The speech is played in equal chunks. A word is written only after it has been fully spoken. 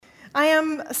I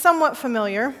am somewhat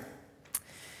familiar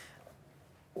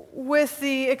with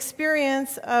the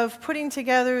experience of putting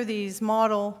together these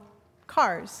model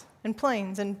cars and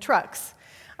planes and trucks.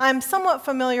 I'm somewhat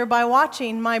familiar by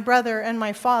watching my brother and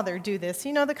my father do this.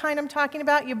 You know the kind I'm talking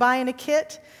about? You buy in a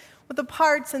kit with the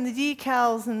parts and the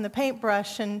decals and the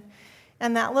paintbrush and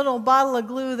that little bottle of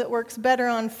glue that works better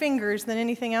on fingers than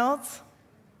anything else.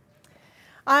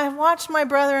 I've watched my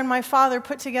brother and my father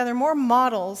put together more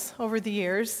models over the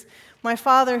years. My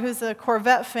father, who's a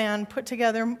Corvette fan, put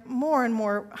together more and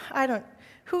more.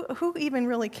 Who even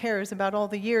really cares about all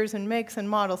the years and makes and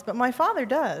models? But my father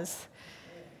does.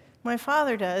 My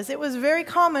father does. It was very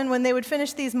common when they would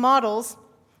finish these models,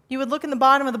 you would look in the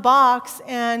bottom of the box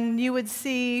and you would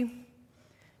see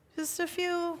just a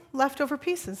few leftover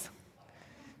pieces.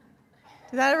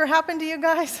 Did that ever happen to you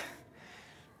guys?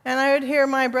 And I would hear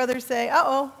my brother say,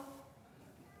 uh-oh,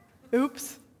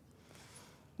 oops.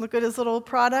 Look at his little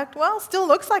product. Well, still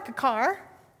looks like a car.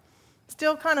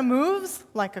 Still kind of moves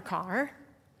like a car.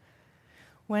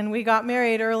 When we got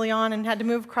married early on and had to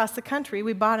move across the country,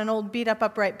 we bought an old beat-up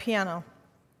upright piano.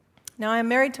 Now, I'm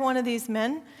married to one of these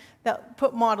men that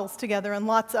put models together, and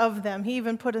lots of them. He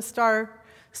even put a Star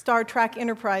Trek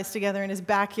Enterprise together in his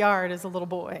backyard as a little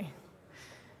boy.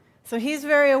 So he's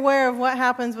very aware of what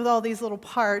happens with all these little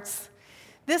parts.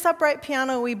 This upright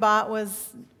piano we bought was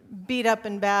beat up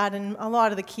and bad, and a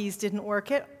lot of the keys didn't work.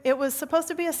 It was supposed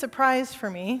to be a surprise for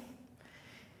me,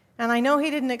 and I know he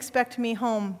didn't expect me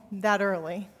home that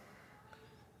early.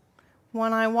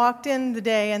 When I walked in the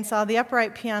day and saw the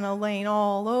upright piano laying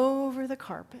all over the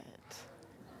carpet,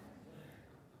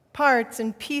 parts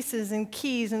and pieces and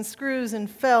keys and screws and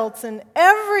felts and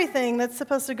everything that's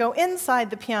supposed to go inside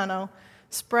the piano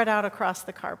spread out across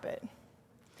the carpet.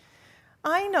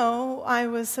 I know I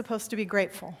was supposed to be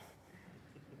grateful.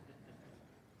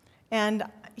 And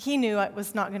he knew it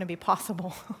was not going to be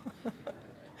possible.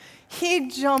 He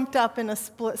jumped up in a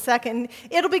split second.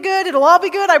 It'll be good. It'll all be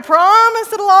good. I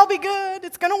promise it'll all be good.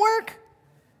 It's going to work.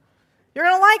 You're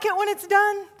going to like it when it's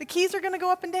done. The keys are going to go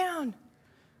up and down.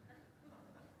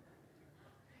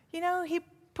 You know, he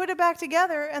put it back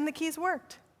together and the keys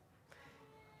worked.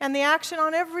 And the action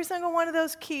on every single one of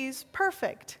those keys,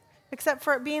 perfect, except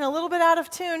for it being a little bit out of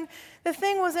tune. The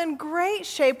thing was in great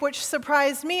shape, which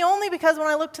surprised me only because when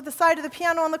I looked to the side of the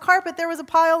piano on the carpet, there was a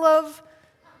pile of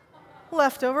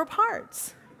leftover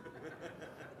parts.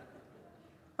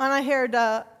 And I heard,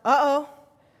 uh-oh,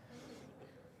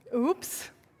 oops.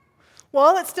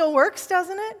 Well, it still works,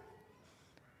 doesn't it?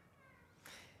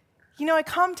 You know, I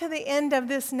come to the end of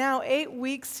this now 8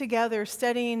 weeks together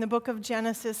studying the book of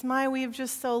Genesis. We've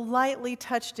just so lightly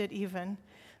touched it even.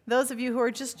 Those of you who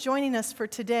are just joining us for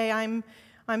today,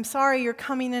 I'm sorry you're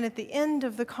coming in at the end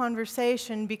of the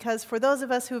conversation, because for those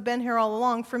of us who have been here all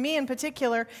along, for me in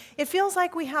particular, it feels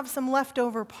like we have some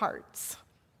leftover parts.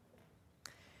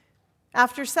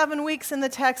 After 7 weeks in the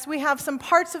text, we have some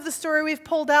parts of the story we've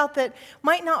pulled out that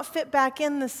might not fit back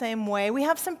in the same way. We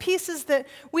have some pieces that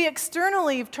we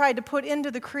externally have tried to put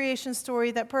into the creation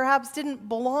story that perhaps didn't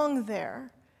belong there.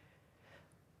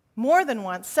 More than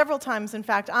once, several times in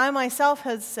fact, I myself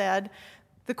has said,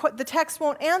 the text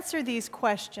won't answer these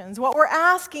questions. What we're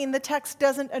asking, the text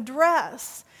doesn't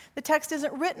address. The text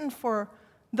isn't written for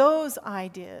those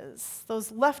ideas,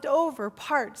 those leftover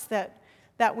parts that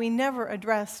we never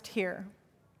addressed here.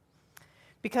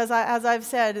 Because as I've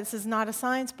said, this is not a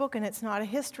science book and it's not a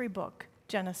history book,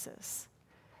 Genesis.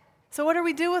 So what do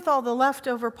we do with all the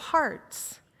leftover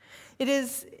parts? It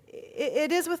is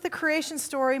with the creation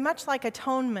story much like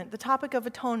atonement, the topic of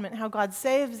atonement, how God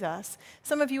saves us.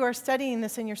 Some of you are studying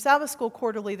this in your Sabbath School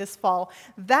quarterly this fall.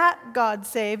 That God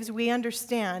saves, we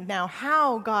understand. Now,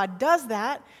 how God does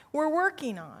that, we're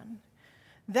working on.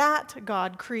 That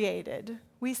God created,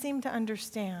 we seem to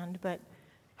understand, but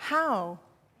how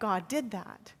God did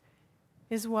that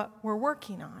is what we're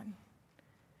working on.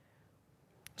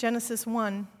 Genesis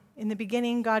 1, in the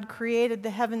beginning, God created the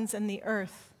heavens and the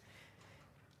earth.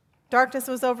 Darkness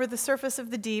was over the surface of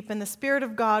the deep, and the Spirit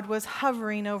of God was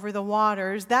hovering over the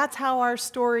waters. That's how our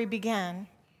story began,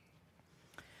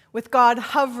 with God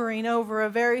hovering over a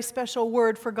very special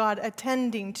word for God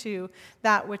attending to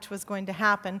that which was going to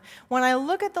happen. When I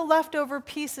look at the leftover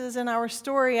pieces in our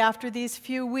story after these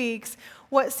few weeks,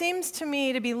 what seems to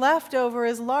me to be left over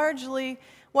is largely,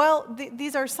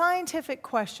 these are scientific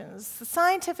questions,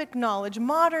 scientific knowledge,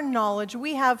 modern knowledge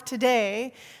we have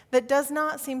today that does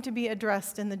not seem to be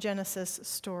addressed in the Genesis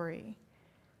story.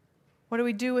 What do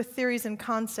we do with theories and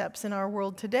concepts in our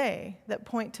world today that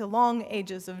point to long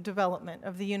ages of development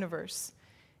of the universe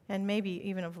and maybe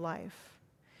even of life?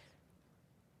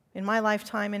 In my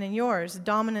lifetime and in yours,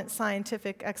 dominant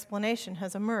scientific explanation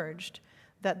has emerged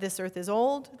that this earth is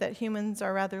old, that humans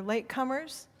are rather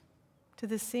latecomers to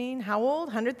the scene. How old?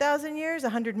 100,000 years?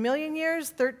 100 million years?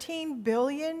 13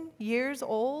 billion years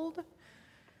old?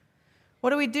 What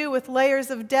do we do with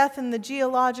layers of death in the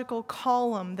geological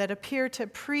column that appear to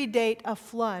predate a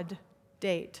flood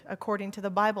date, according to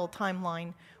the Bible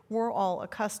timeline we're all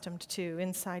accustomed to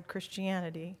inside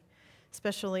Christianity,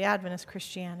 especially Adventist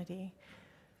Christianity?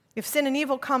 If sin and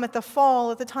evil come at the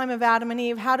fall, at the time of Adam and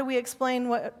Eve, how do we explain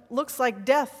what looks like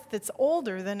death that's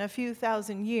older than a few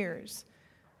thousand years?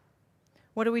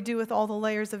 What do we do with all the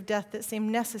layers of death that seem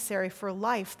necessary for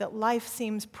life, that life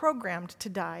seems programmed to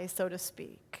die, so to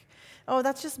speak? Oh,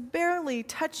 that's just barely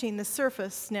touching the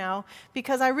surface now,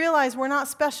 because I realize we're not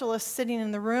specialists sitting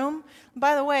in the room.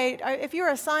 By the way, if you're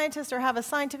a scientist or have a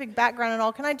scientific background at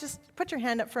all, can I just put your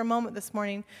hand up for a moment this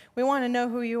morning? We want to know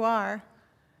who you are.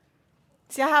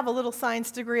 See, I have a little science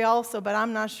degree also, but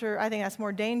I'm not sure. I think that's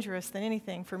more dangerous than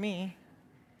anything for me.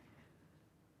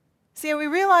 See, we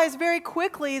realize very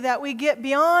quickly that we get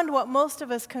beyond what most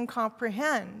of us can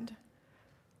comprehend.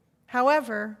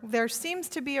 However, there seems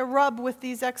to be a rub with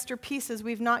these extra pieces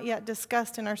we've not yet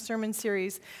discussed in our sermon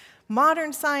series.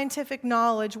 Modern scientific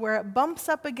knowledge, where it bumps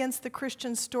up against the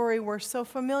Christian story we're so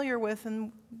familiar with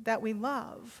and that we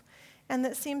love, and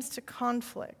that seems to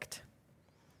conflict.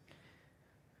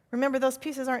 Remember, those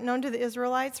pieces aren't known to the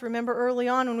Israelites. Remember early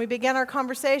on when we began our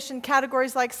conversation,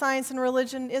 categories like science and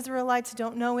religion, Israelites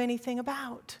don't know anything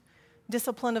about.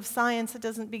 Discipline of science that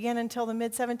doesn't begin until the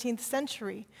mid-17th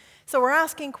century. So we're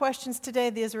asking questions today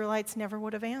the Israelites never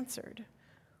would have answered.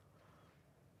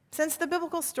 Since the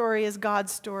biblical story is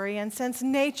God's story, and since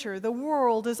nature, the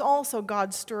world, is also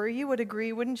God's story, you would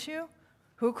agree, wouldn't you?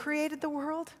 Who created the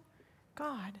world?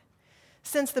 God.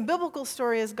 Since the biblical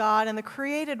story is God and the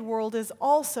created world is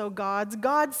also God's,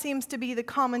 God seems to be the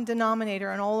common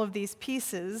denominator in all of these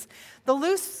pieces. The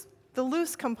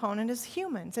loose component is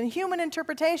humans and human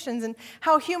interpretations and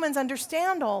how humans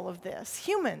understand all of this.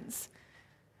 Humans.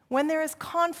 When there is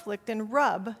conflict and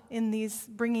rub in these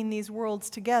bringing these worlds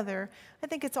together, I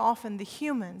think it's often the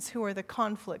humans who are the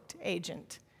conflict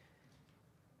agent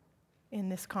in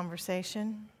this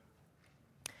conversation.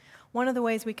 One of the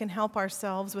ways we can help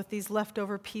ourselves with these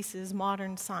leftover pieces,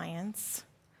 modern science,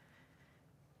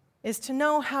 is to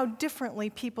know how differently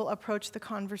people approach the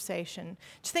conversation.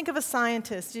 Just think of a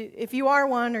scientist. If you are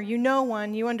one or you know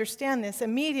one, you understand this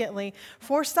immediately.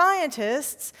 For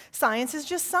scientists, science is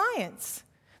just science.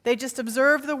 They just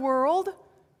observe the world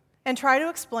and try to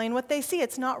explain what they see.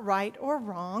 It's not right or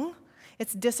wrong.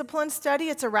 It's disciplined study.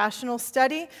 It's a rational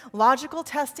study, logical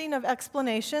testing of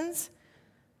explanations.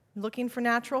 Looking for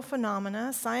natural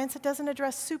phenomena, science that doesn't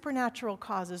address supernatural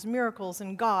causes, miracles,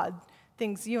 and God,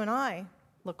 things you and I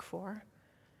look for.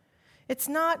 It's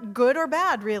not good or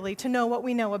bad, really, to know what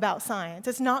we know about science.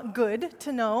 It's not good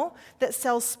to know that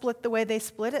cells split the way they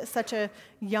split at such a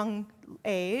young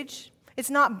age. It's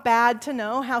not bad to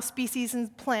know how species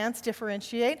and plants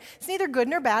differentiate. It's neither good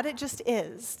nor bad, it just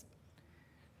is.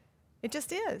 It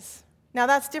just is. Now,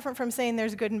 that's different from saying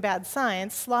there's good and bad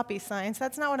science, sloppy science.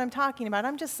 That's not what I'm talking about.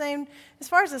 I'm just saying, as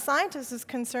far as the scientist is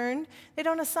concerned, they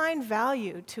don't assign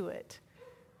value to it.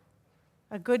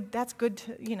 That's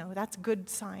good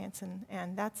science,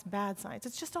 and that's bad science.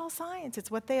 It's just all science.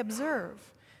 It's what they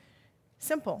observe.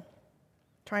 Simple.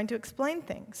 Trying to explain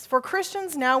things. For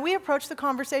Christians now, we approach the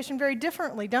conversation very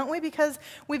differently, don't we? Because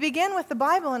we begin with the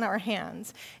Bible in our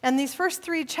hands. And these first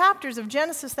 3 chapters of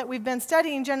Genesis that we've been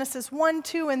studying, Genesis 1,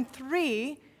 2, and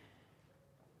 3,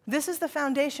 this is the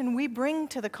foundation we bring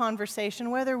to the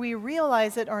conversation, whether we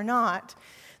realize it or not.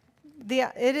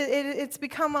 It's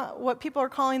become what people are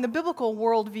calling the biblical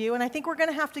worldview, and I think we're going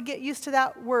to have to get used to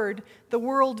that word, the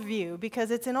worldview, because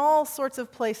it's in all sorts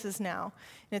of places now.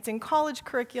 And it's in college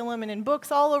curriculum and in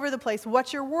books all over the place.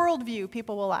 What's your worldview,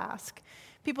 people will ask.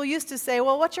 People used to say,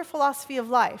 well, what's your philosophy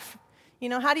of life?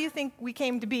 How do you think we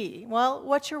came to be? Well,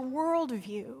 what's your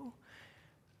worldview?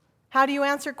 How do you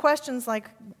answer questions like,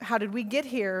 how did we get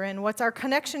here, and what's our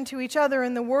connection to each other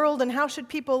in the world, and how should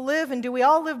people live, and do we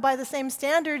all live by the same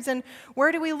standards, and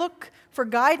where do we look for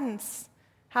guidance?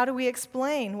 How do we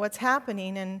explain what's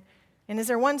happening, and is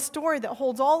there one story that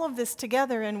holds all of this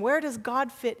together, and where does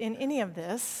God fit in any of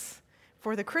this?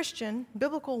 For the Christian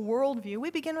biblical worldview, we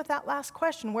begin with that last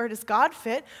question. Where does God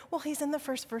fit? Well, he's in the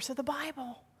first verse of the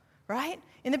Bible, right?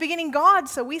 In the beginning, God,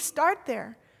 so we start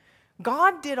there.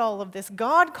 God did all of this.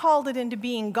 God called it into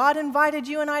being. God invited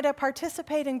you and I to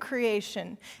participate in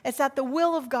creation. It's at the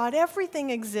will of God. Everything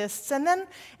exists. And then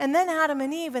Adam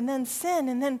and Eve, and then sin,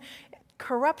 and then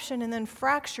corruption and then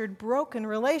fractured, broken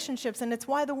relationships, and it's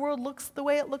why the world looks the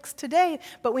way it looks today.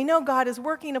 But we know God is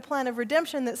working a plan of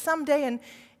redemption that someday,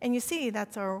 and you see,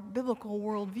 that's our biblical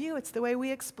worldview. It's the way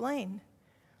we explain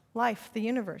life, the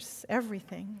universe,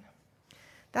 everything.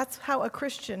 That's how a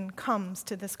Christian comes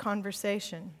to this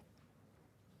conversation.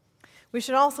 We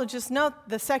should also just note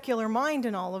the secular mind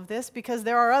in all of this, because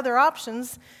there are other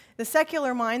options. The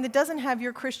secular mind that doesn't have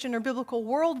your Christian or biblical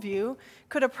worldview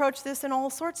could approach this in all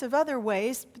sorts of other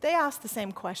ways, but they ask the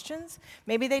same questions.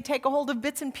 Maybe they take a hold of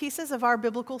bits and pieces of our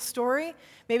biblical story.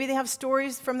 Maybe they have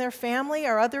stories from their family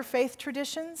or other faith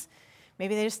traditions.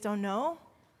 Maybe they just don't know.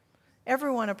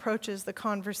 Everyone approaches the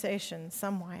conversation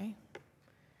some way.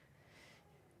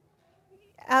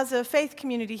 As a faith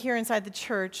community here inside the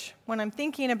church, when I'm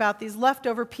thinking about these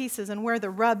leftover pieces and where the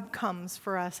rub comes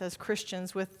for us as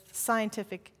Christians with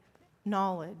scientific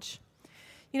knowledge,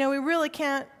 we really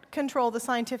can't control the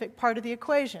scientific part of the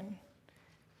equation.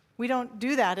 We don't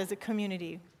do that as a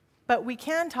community. But we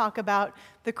can talk about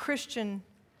the Christian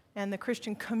and the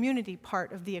Christian community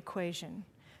part of the equation.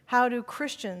 How do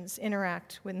Christians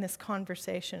interact in this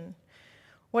conversation?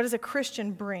 What does a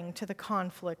Christian bring to the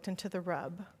conflict and to the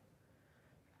rub?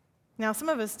 Now, some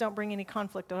of us don't bring any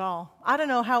conflict at all. I don't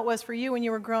know how it was for you when you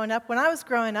were growing up. When I was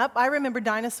growing up, I remember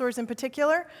dinosaurs in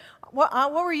particular.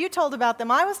 What were you told about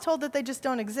them? I was told that they just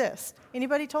don't exist.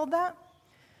 Anybody told that?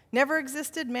 Never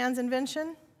existed, man's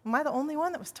invention? Am I the only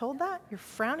one that was told that? You're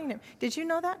frowning at me. Did you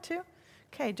know that too?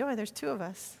 Okay, Joy, there's two of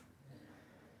us.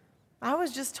 I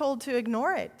was just told to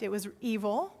ignore it. It was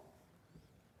evil,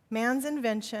 man's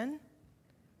invention,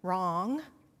 wrong.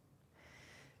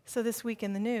 So this week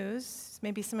in the news,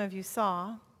 maybe some of you saw,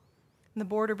 on the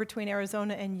border between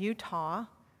Arizona and Utah,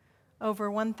 over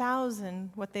 1,000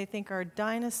 what they think are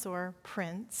dinosaur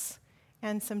prints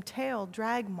and some tail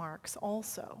drag marks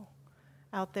also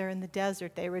out there in the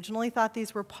desert. They originally thought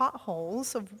these were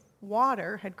potholes of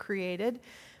water had created,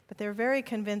 but they're very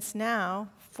convinced now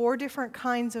 4 different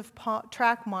kinds of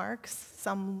track marks,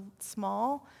 some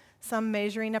small, some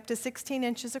measuring up to 16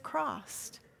 inches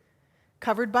across,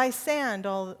 covered by sand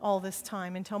all this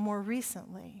time until more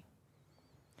recently.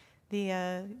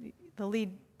 The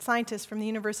lead scientist from the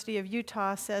University of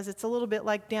Utah says it's a little bit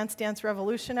like Dance Dance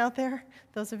Revolution out there.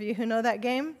 Those of you who know that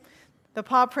game. The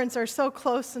paw prints are so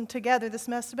close and together, this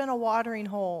must have been a watering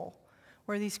hole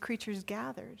where these creatures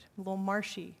gathered, a little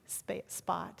marshy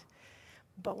spot.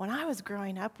 But when I was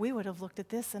growing up, we would have looked at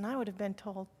this and I would have been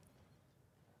told,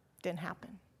 didn't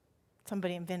happen.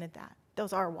 Somebody invented that.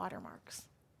 Those are watermarks.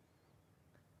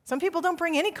 Some people don't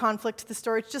bring any conflict to the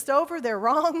story. It's just over, they're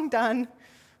wrong, done.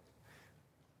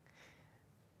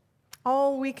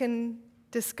 All we can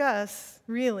discuss,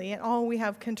 really, and all we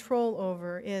have control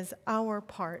over is our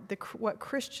part, what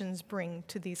Christians bring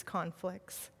to these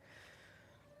conflicts,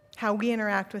 how we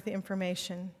interact with the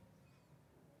information.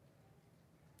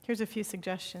 Here's a few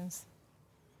suggestions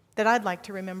that I'd like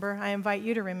to remember. I invite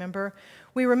you to remember.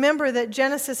 We remember that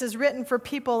Genesis is written for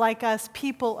people like us,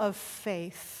 people of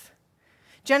faith.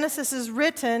 Genesis is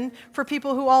written for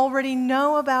people who already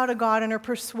know about a God and are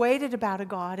persuaded about a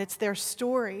God. It's their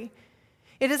story.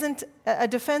 It isn't a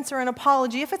defense or an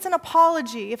apology. If it's an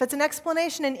apology, if it's an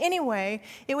explanation in any way,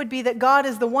 it would be that God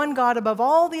is the one God above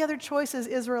all the other choices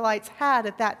Israelites had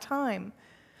at that time.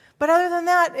 But other than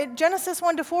that, Genesis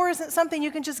 1-4 isn't something you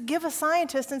can just give a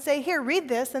scientist and say, here, read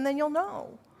this, and then you'll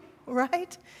know,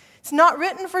 right? It's not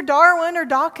written for Darwin or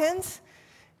Dawkins.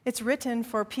 It's written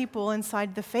for people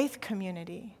inside the faith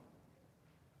community.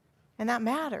 And that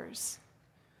matters.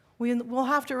 We'll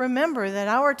have to remember that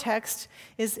our text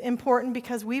is important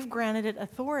because we've granted it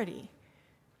authority,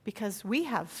 because we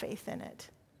have faith in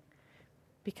it,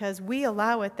 because we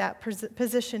allow it that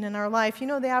position in our life. You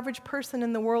know, the average person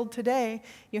in the world today,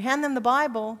 you hand them the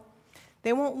Bible,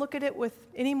 they won't look at it with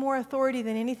any more authority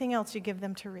than anything else you give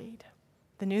them to read.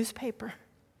 The newspaper,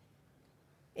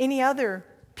 any other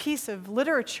piece of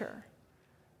literature.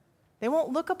 They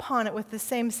won't look upon it with the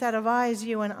same set of eyes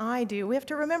you and I do. We have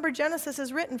to remember Genesis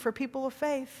is written for people of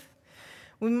faith.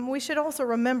 We should also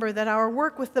remember that our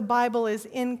work with the Bible is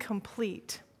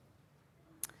incomplete.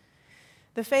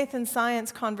 The faith and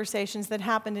science conversations that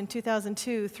happened in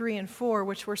 2002, 3, and 4,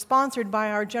 which were sponsored by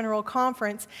our General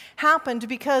Conference, happened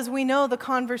because we know the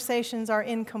conversations are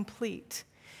incomplete.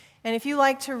 And if you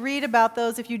like to read about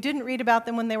those, if you didn't read about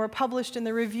them when they were published in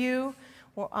the review,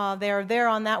 they are there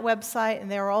on that website,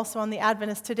 and they are also on the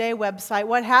Adventist Today website.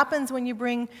 What happens when you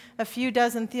bring a few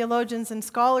dozen theologians and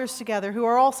scholars together who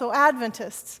are also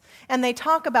Adventists, and they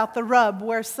talk about the rub,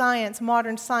 where science,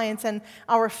 modern science, and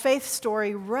our faith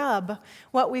story rub?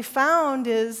 What we found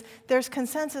is there's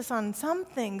consensus on some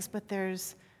things, but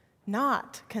there's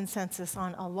not consensus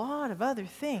on a lot of other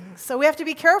things. So we have to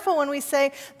be careful when we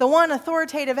say the one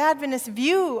authoritative Adventist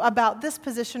view about this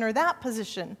position or that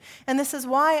position. And this is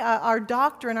why our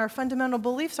doctrine, our fundamental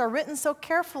beliefs are written so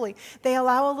carefully. They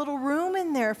allow a little room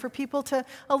in there for people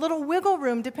a little wiggle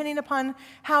room, depending upon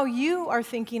how you are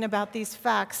thinking about these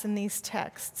facts and these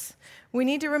texts. We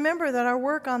need to remember that our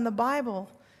work on the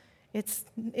Bible,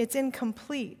 it's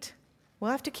incomplete. We'll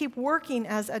have to keep working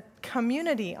as a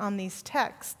community on these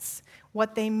texts,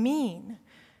 what they mean,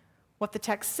 what the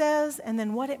text says, and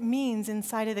then what it means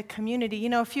inside of the community. You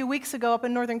know, a few weeks ago up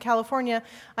in Northern California,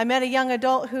 I met a young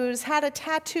adult who's had a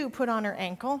tattoo put on her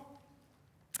ankle.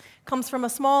 Comes from a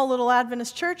small little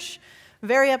Adventist church,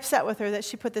 very upset with her that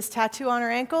she put this tattoo on her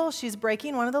ankle. She's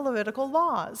breaking one of the Levitical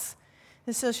laws.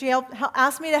 And so she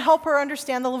asked me to help her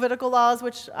understand the Levitical laws,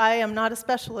 which I am not a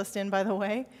specialist in, by the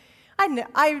way.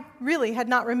 I really had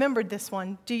not remembered this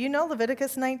one. Do you know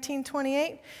Leviticus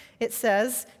 19:28? It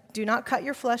says, "Do not cut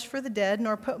your flesh for the dead,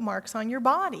 nor put marks on your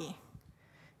body."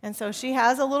 And so she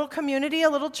has a little community, a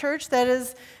little church that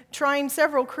is trying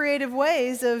several creative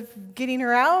ways of getting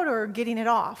her out or getting it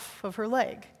off of her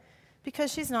leg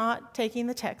because she's not taking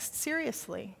the text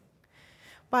seriously.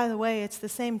 By the way, it's the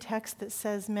same text that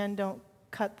says men don't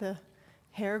cut the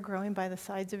hair growing by the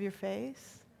sides of your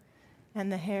face and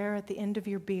the hair at the end of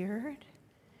your beard,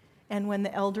 and when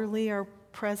the elderly are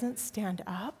present, stand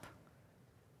up.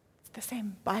 It's the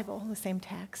same Bible, the same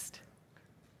text.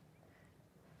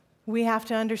 We have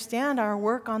to understand our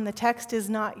work on the text is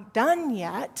not done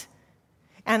yet,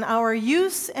 and our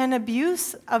use and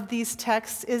abuse of these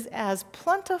texts is as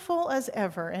plentiful as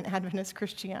ever in Adventist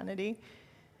Christianity.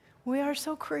 We are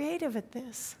so creative at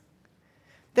this.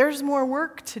 There's more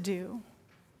work to do.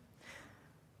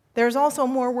 There's also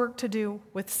more work to do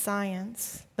with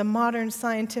science, the modern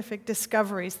scientific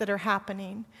discoveries that are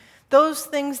happening, those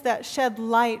things that shed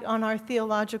light on our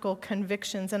theological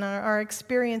convictions and our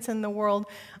experience in the world.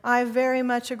 I very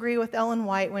much agree with Ellen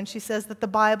White when she says that the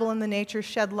Bible and the nature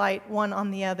shed light one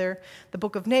on the other. The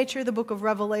book of nature, the book of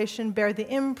Revelation bear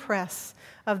the impress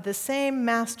of the same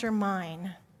master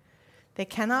mind. They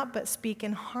cannot but speak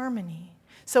in harmony.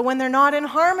 So when they're not in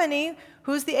harmony,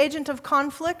 who's the agent of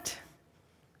conflict?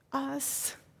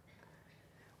 Us.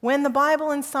 When the Bible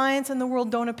and science and the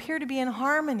world don't appear to be in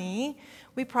harmony,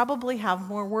 we probably have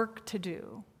more work to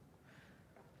do.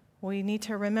 We need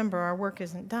to remember our work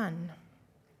isn't done.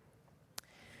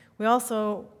 We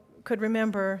also could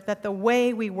remember that the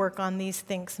way we work on these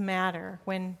things matter.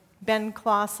 When Ben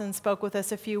Clausen spoke with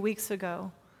us a few weeks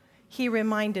ago, he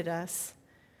reminded us,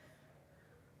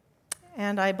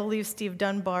 and I believe Steve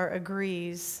Dunbar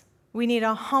agrees, we need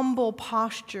a humble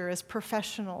posture as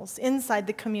professionals inside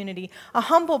the community, a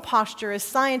humble posture as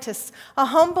scientists, a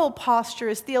humble posture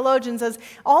as theologians, as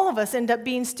all of us end up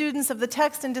being students of the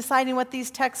text and deciding what these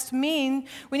texts mean.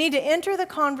 We need to enter the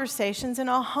conversations in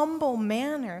a humble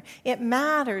manner. It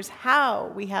matters how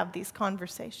we have these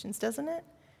conversations, doesn't it?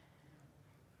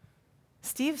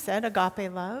 Steve said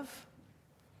agape love.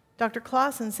 Dr.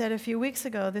 Clausen said a few weeks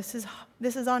ago, this is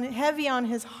heavy on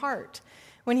his heart.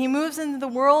 When he moves into the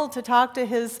world to talk to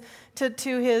his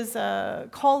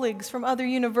colleagues from other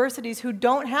universities who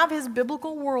don't have his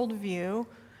biblical worldview,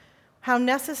 how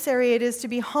necessary it is to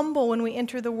be humble when we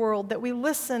enter the world, that we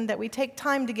listen, that we take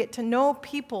time to get to know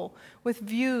people with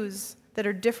views that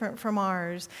are different from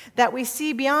ours, that we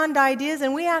see beyond ideas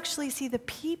and we actually see the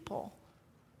people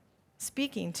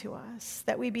speaking to us,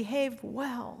 that we behave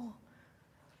well.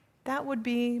 That would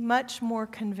be much more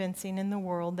convincing in the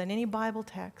world than any Bible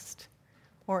text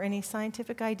or any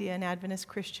scientific idea an Adventist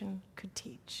Christian could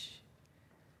teach.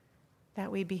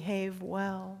 That we behave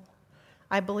well.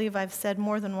 I believe I've said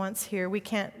more than once here, we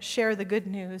can't share the good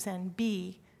news and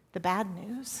be the bad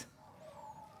news.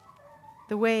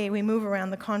 The way we move around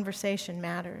the conversation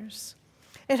matters.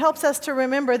 It helps us to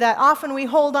remember that often we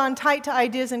hold on tight to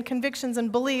ideas and convictions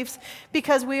and beliefs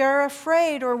because we are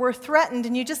afraid or we're threatened,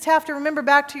 and you just have to remember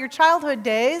back to your childhood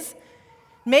days,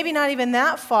 maybe not even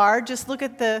that far, just look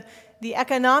at the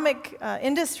economic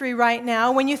industry right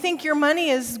now. When you think your money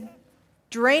is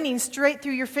draining straight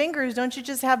through your fingers, don't you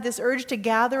just have this urge to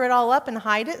gather it all up and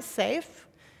hide it safe?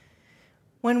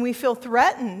 When we feel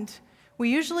threatened, we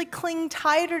usually cling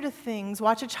tighter to things.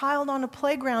 Watch a child on a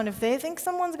playground. If they think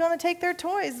someone's going to take their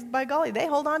toys, by golly, they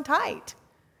hold on tight.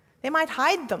 They might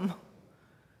hide them.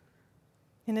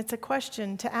 And it's a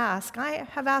question to ask. I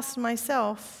have asked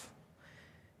myself,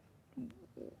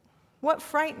 what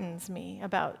frightens me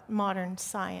about modern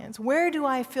science? Where do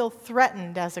I feel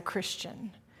threatened as a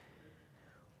Christian?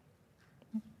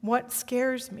 What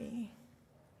scares me?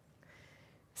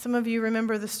 Some of you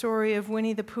remember the story of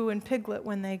Winnie the Pooh and Piglet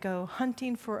when they go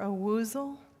hunting for a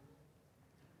woozle.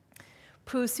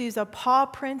 Pooh sees a paw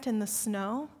print in the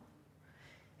snow,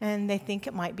 and they think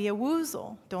it might be a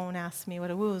woozle. Don't ask me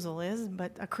what a woozle is,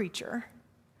 but a creature.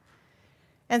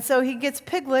 And so he gets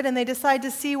Piglet, and they decide to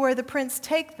see where the prints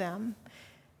take them.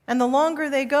 And the longer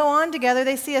they go on together,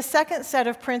 they see a second set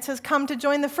of prints has come to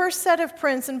join the first set of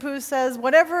prints, and Pooh says,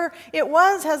 whatever it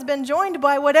was has been joined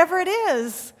by whatever it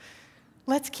is.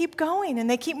 Let's keep going. And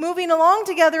they keep moving along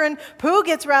together, and Pooh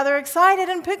gets rather excited,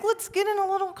 and Piglet's getting a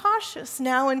little cautious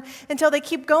now, and until they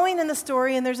keep going in the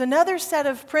story, and there's another set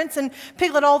of prints, and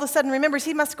Piglet all of a sudden remembers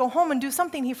he must go home and do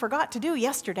something he forgot to do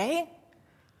yesterday.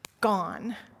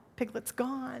 Gone. Piglet's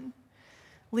gone.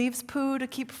 Leaves Pooh to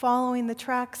keep following the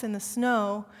tracks in the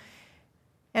snow.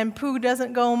 And Pooh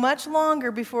doesn't go much longer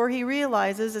before he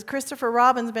realizes that Christopher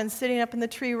Robin's been sitting up in the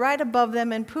tree right above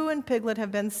them, and Pooh and Piglet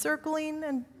have been circling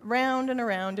and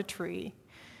around a tree.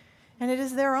 And it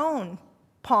is their own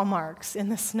paw marks in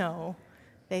the snow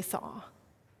they saw.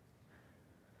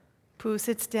 Pooh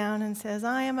sits down and says,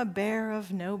 I am a bear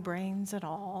of no brains at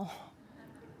all.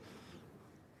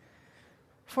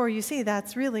 For you see,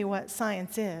 that's really what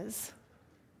science is.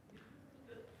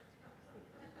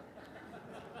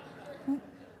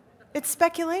 It's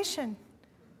speculation.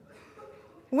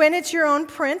 When it's your own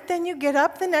print, then you get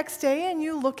up the next day and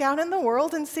you look out in the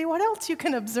world and see what else you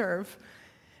can observe.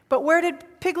 But where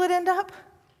did Piglet end up?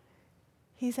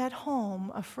 He's at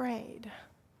home, afraid.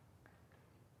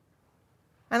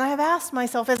 And I have asked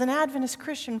myself, as an Adventist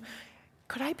Christian,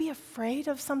 could I be afraid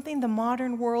of something the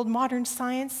modern world, modern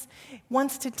science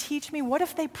wants to teach me? What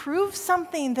if they prove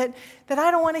something that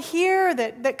I don't want to hear,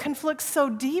 that conflicts so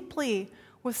deeply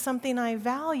with something I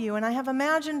value? And I have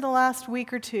imagined the last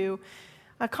week or two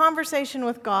a conversation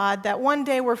with God, that one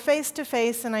day we're face to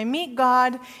face and I meet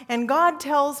God, and God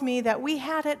tells me that we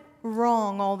had it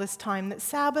wrong all this time, that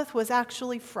Sabbath was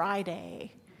actually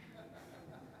Friday.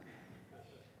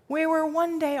 We were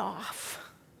one day off.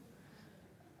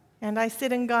 And I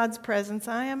sit in God's presence.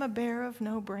 I am a bear of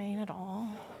no brain at all.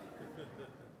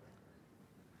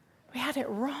 We had it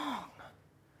wrong.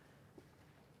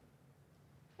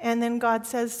 And then God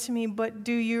says to me, but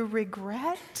do you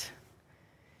regret?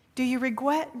 Do you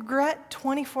regret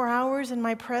 24 hours in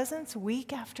my presence,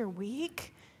 week after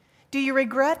week? Do you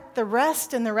regret the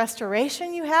rest and the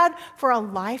restoration you had for a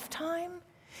lifetime?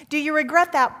 Do you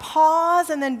regret that pause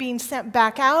and then being sent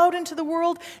back out into the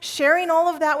world, sharing all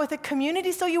of that with a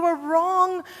community? So you were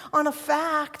wrong on a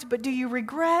fact, but do you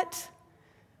regret?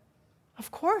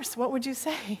 Of course, what would you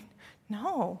say?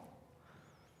 No.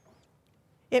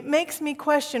 It makes me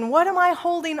question, what am I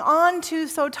holding on to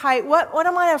so tight? What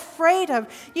am I afraid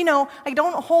of? You know, I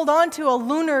don't hold on to a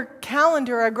lunar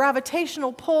calendar, a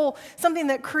gravitational pull, something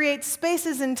that creates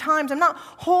spaces and times. I'm not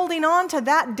holding on to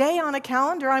that day on a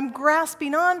calendar. I'm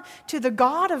grasping on to the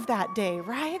God of that day,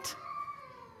 right?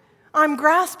 I'm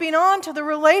grasping on to the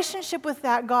relationship with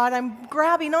that God. I'm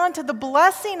grabbing on to the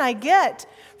blessing I get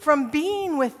from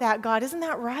being with that God. Isn't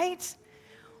that right?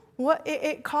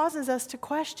 It causes us to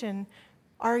question,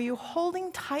 are you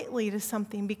holding tightly to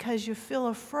something because you feel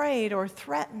afraid or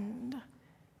threatened?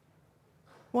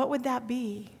 What would that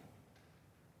be?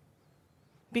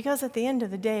 Because at the end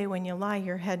of the day, when you lie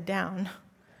your head down,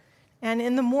 and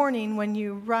in the morning when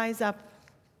you rise up,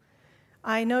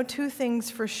 I know two things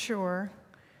for sure.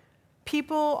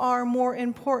 People are more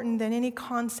important than any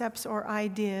concepts or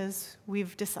ideas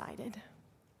we've decided.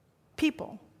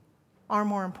 People are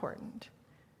more important.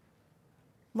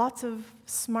 Lots of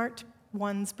smart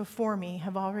ones before me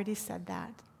have already said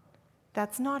that.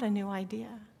 That's not a new idea.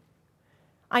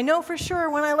 I know for sure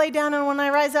when I lay down and when I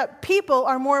rise up, people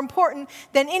are more important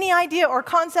than any idea or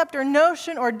concept or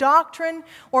notion or doctrine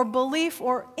or belief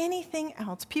or anything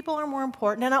else. People are more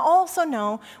important. And I also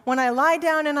know when I lie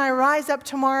down and I rise up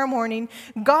tomorrow morning,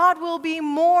 God will be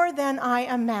more than I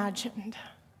imagined.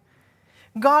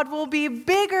 God will be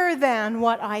bigger than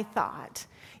what I thought.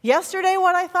 Yesterday,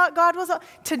 what I thought God was,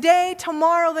 today,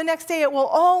 tomorrow, the next day, it will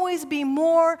always be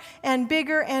more and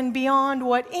bigger and beyond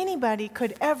what anybody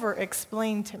could ever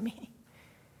explain to me.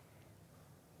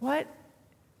 Why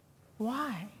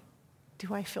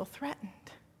do I feel threatened?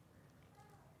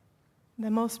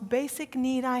 The most basic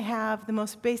need I have, the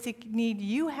most basic need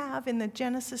you have in the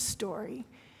Genesis story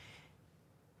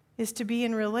is to be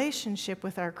in relationship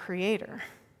with our Creator.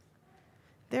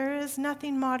 There is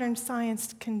nothing modern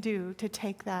science can do to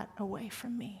take that away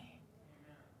from me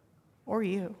or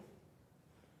you,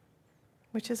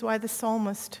 which is why the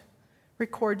psalmist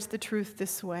records the truth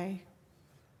this way.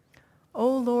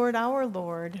 O Lord, our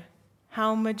Lord,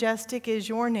 how majestic is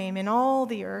your name in all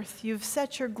the earth. You've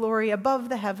set your glory above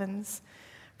the heavens.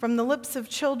 From the lips of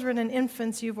children and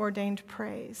infants you've ordained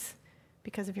praise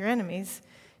because of your enemies,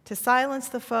 to silence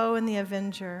the foe and the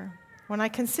avenger. When I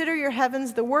consider your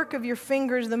heavens, the work of your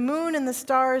fingers, the moon and the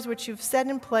stars which you've set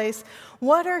in place,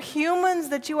 what are humans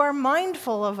that you are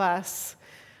mindful of us?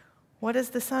 What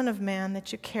is the Son of Man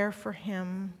that you care for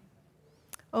him?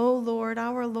 O Lord,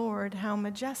 our Lord, how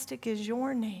majestic is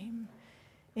your name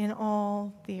in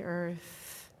all the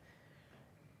earth.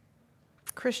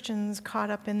 Christians caught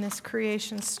up in this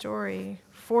creation story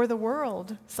for the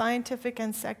world, scientific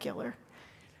and secular.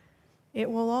 It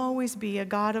will always be a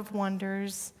God of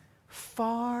wonders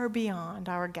far beyond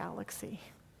our galaxy,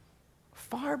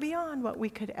 far beyond what we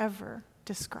could ever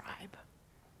describe.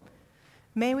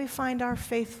 May we find our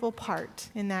faithful part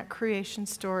in that creation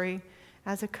story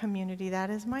as a community. That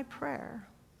is my prayer.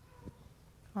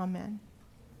 Amen.